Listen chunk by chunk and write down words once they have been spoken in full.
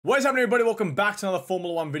What is happening, everybody? Welcome back to another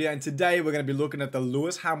Formula 1 video, and today we're going to be looking at the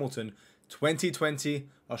Lewis Hamilton 2020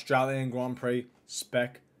 Australian Grand Prix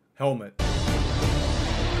spec helmet. Thank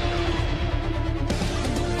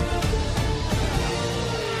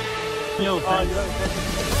you,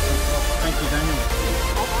 Daniel.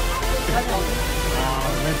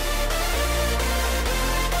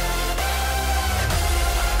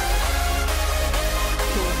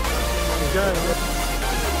 Go.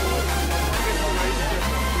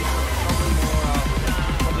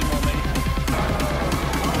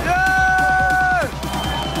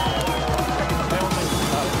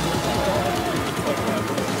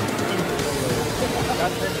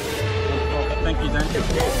 Thank you, Daniel.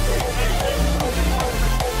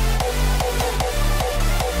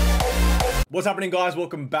 What's happening, guys?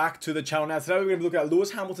 Welcome back to the channel. Now, today we're going to be looking at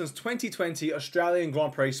Lewis Hamilton's 2020 Australian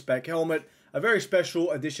Grand Prix spec helmet, a very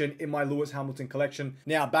special edition in my Lewis Hamilton collection.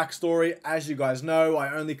 Now, backstory, as you guys know,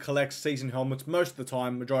 I only collect season helmets most of the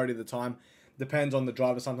time, majority of the time. Depends on the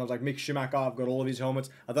driver. Sometimes, like Mick Schumacher, I've got all of his helmets.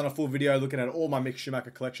 I've done a full video looking at all my Mick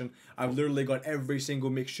Schumacher collection. I've literally got every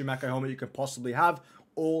single Mick Schumacher helmet you could possibly have,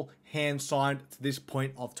 all hand signed to this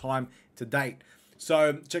point of time to date.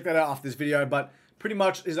 So check that out after this video. But pretty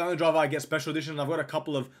much is the only driver I get special edition. I've got a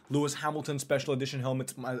couple of Lewis Hamilton special edition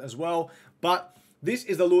helmets as well. But this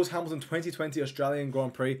is the Lewis Hamilton 2020 Australian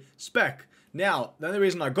Grand Prix spec. Now, the only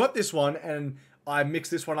reason I got this one, and I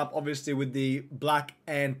mixed this one up obviously with the black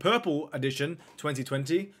and purple edition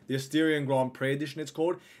 2020, the Australian Grand Prix edition it's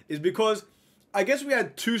called, is because I guess we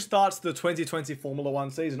had two starts to the 2020 Formula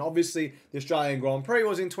 1 season. Obviously, the Australian Grand Prix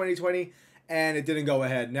was in 2020 and it didn't go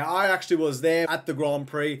ahead. Now, I actually was there at the Grand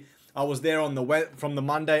Prix. I was there on from the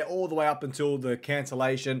Monday all the way up until the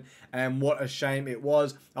cancellation, and what a shame it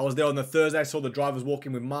was. I was there on the Thursday. I saw the drivers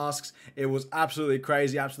walking with masks. It was absolutely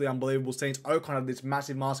crazy, absolutely unbelievable scenes. Ocon had this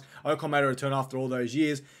massive mask. Ocon made a return after all those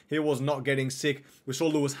years. He was not getting sick. We saw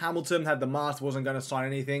Lewis Hamilton had the mask, wasn't going to sign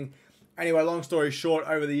anything. Anyway, long story short,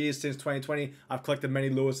 over the years since 2020, I've collected many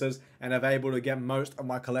Lewises and I've able to get most of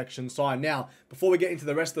my collection signed. Now, before we get into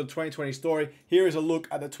the rest of the 2020 story, here is a look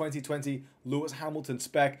at the 2020 Lewis Hamilton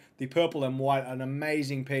spec, the purple and white, an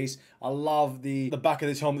amazing piece. I love the back of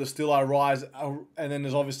this helmet, the Still I Rise, and then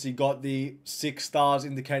there's obviously got the 6 stars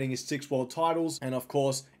indicating his 6 world titles, and of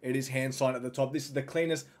course, it is hand signed at the top. This is the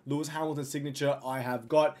cleanest Lewis Hamilton signature I have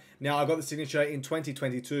got. Now, I got the signature in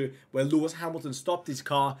 2022 where Lewis Hamilton stopped his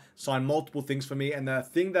car, signed multiple things for me, and the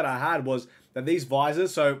thing that I had was that these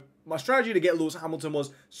visors, so my strategy to get Lewis Hamilton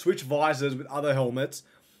was switch visors with other helmets,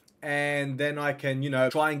 and then I can, you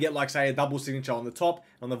know, try and get, like, say, a double signature on the top,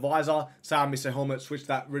 on the visor. Say I miss a helmet, switch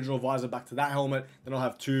that original visor back to that helmet, then I'll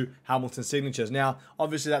have 2 Hamilton signatures. Now,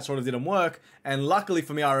 obviously, that sort of didn't work, and luckily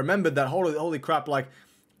for me, I remembered that, holy crap, like,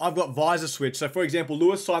 I've got visor switch. So, for example,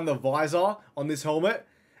 Lewis signed the visor on this helmet,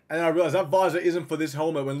 and then I realized that visor isn't for this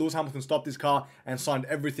helmet when Lewis Hamilton stopped his car and signed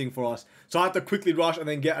everything for us. So I had to quickly rush and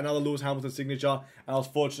then get another Lewis Hamilton signature. And I was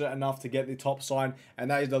fortunate enough to get the top sign.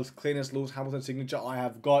 And that is the cleanest Lewis Hamilton signature I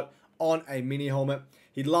have got on a mini helmet.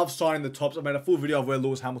 He loves signing the tops. I made a full video of where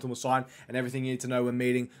Lewis Hamilton was signed and everything you need to know when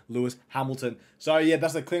meeting Lewis Hamilton. So yeah,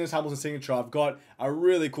 that's the cleanest Hamilton signature I've got. A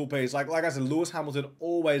really cool piece. Like I said, Lewis Hamilton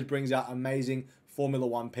always brings out amazing Formula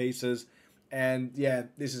 1 pieces. And yeah,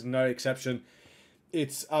 this is no exception.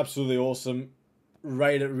 It's absolutely awesome.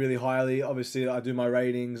 Rate it really highly. Obviously, I do my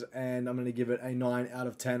ratings, and I'm going to give it a 9 out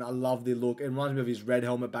of 10. I love the look. It reminds me of his red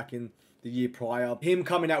helmet back in the year prior. Him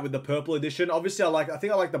coming out with the purple edition. Obviously, I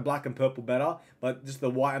think I like the black and purple better, but just the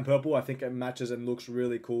white and purple, I think it matches and looks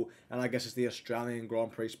really cool. And I guess it's the Australian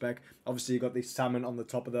Grand Prix spec. Obviously, you got the salmon on the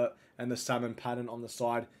top of it and the salmon pattern on the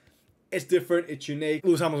side. It's different, it's unique.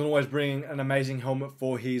 Lewis Hamilton always bringing an amazing helmet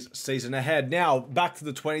for his season ahead. Now, back to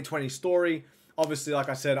the 2020 story. Obviously, like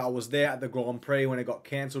I said, I was there at the Grand Prix when it got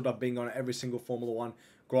cancelled. I've been on every single Formula 1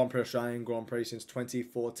 Grand Prix, Australian Grand Prix since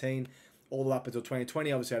 2014, all the way up until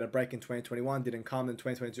 2020. Obviously, I had a break in 2021, didn't come. Then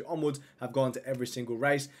 2022 onwards, I've gone to every single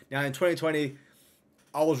race. Now, in 2020,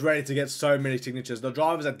 I was ready to get so many signatures. The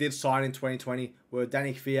drivers that did sign in 2020 were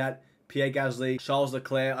Danny Kvyat, Pierre Gasly, Charles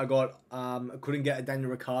Leclerc. I couldn't get a Daniel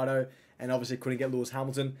Ricciardo, and obviously couldn't get Lewis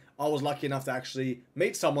Hamilton. I was lucky enough to actually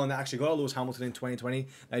meet someone that actually got a Lewis Hamilton in 2020.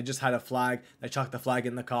 They just had a flag. They chucked the flag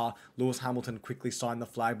in the car. Lewis Hamilton quickly signed the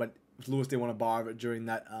flag, but Lewis didn't want to borrow it during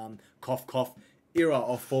that cough era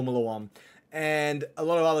of Formula 1. And a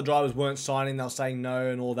lot of other drivers weren't signing. They were saying no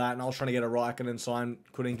and all that. And I was trying to get a Raikkonen sign.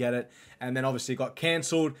 Couldn't get it. And then obviously it got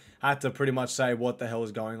cancelled. I had to pretty much say what the hell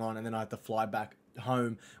is going on. And then I had to fly back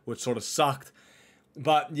home, which sort of sucked.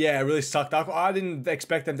 But yeah, it really sucked. I didn't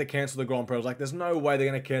expect them to cancel the Grand Prix. I was like, there's no way they're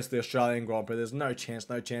going to cancel the Australian Grand Prix. There's no chance,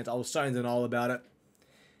 no chance. I was so in denial about it.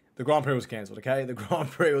 the Grand Prix was cancelled, okay? The Grand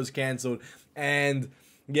Prix was cancelled. And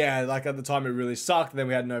yeah, like at the time it really sucked. Then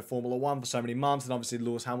we had no Formula 1 for so many months. And obviously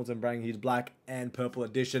Lewis Hamilton bringing his black and purple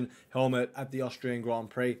edition helmet at the Austrian Grand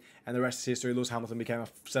Prix. And the rest is history. Lewis Hamilton became a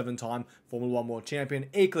 7-time Formula 1 world champion,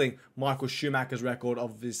 equaling Michael Schumacher's record,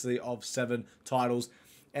 obviously, of 7 titles.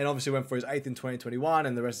 And obviously went for his 8th in 2021,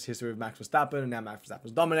 and the rest is history with Max Verstappen, and now Max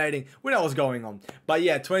Verstappen's dominating. We know what's going on. But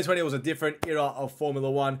yeah, 2020 was a different era of Formula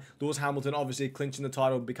 1. Lewis Hamilton obviously clinching the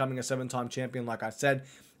title, becoming a 7-time champion, like I said.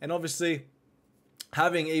 And obviously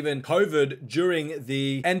having even COVID during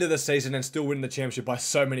the end of the season and still winning the championship by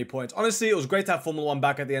so many points. Honestly, it was great to have Formula 1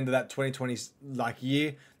 back at the end of that 2020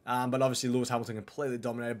 year. But obviously Lewis Hamilton completely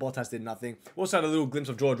dominated. Bottas did nothing. We also had a little glimpse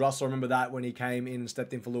of George Russell. Remember that when he came in and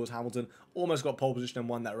stepped in for Lewis Hamilton. Almost got pole position and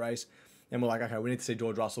won that race. And we're like, okay, we need to see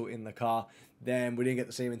George Russell in the car. Then we didn't get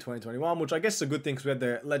to see him in 2021, which I guess is a good thing because we had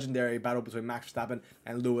the legendary battle between Max Verstappen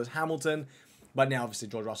and Lewis Hamilton. But now, obviously,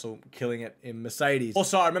 George Russell killing it in Mercedes.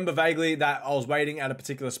 Also, I remember vaguely that I was waiting at a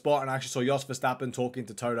particular spot and I actually saw Jos Verstappen talking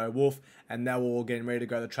to Toto Wolff, and they were all getting ready to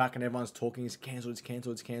go to the track, and everyone's talking, it's cancelled, it's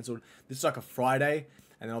cancelled, it's cancelled. This is like a Friday,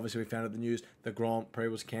 and then obviously we found out the news, the Grand Prix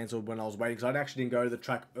was cancelled when I was waiting, because I actually didn't go to the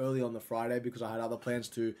track early on the Friday because I had other plans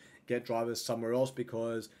to get drivers somewhere else,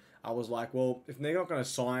 because I was like, well, if they're not going to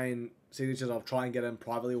sign signatures, I'll try and get them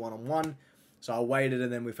privately one-on-one. So I waited,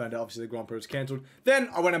 and then we found out obviously the Grand Prix was cancelled.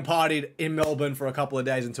 Then I went and partied in Melbourne for a couple of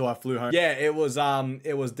days until I flew home. Yeah, it was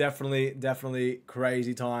definitely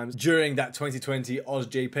crazy times during that 2020 Oz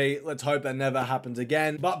GP. Let's hope that never happens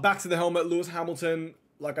again. But back to the helmet, Lewis Hamilton,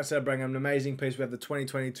 like I said, bringing an amazing piece. We have the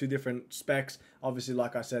 2022 different specs. Obviously,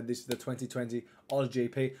 like I said, this is the 2020 Oz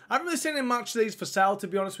GP. I haven't really seen much of these for sale, to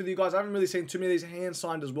be honest with you guys. I haven't really seen too many of these hand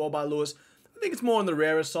signed as well by Lewis. I think it's more on the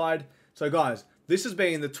rarer side. So guys, this has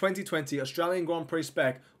been the 2020 Australian Grand Prix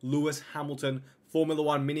spec Lewis Hamilton Formula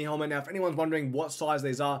 1 mini helmet. Now, if anyone's wondering what size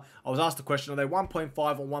these are, I was asked the question, are they 1.5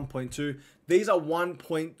 or 1.2? These are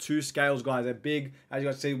 1.2 scales, guys. They're big. As you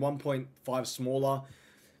guys see, 1.5 smaller.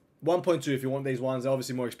 1.2 if you want these ones. They're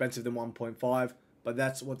obviously more expensive than 1.5, but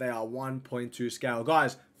that's what they are, 1.2 scale.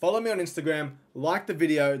 Guys, follow me on Instagram, like the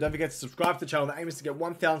video, don't forget to subscribe to the channel. The aim is to get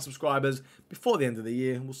 1,000 subscribers before the end of the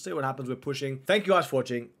year. We'll see what happens. We're pushing. Thank you guys for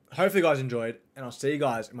watching. Hopefully you guys enjoyed, and I'll see you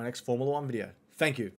guys in my next Formula 1 video. Thank you.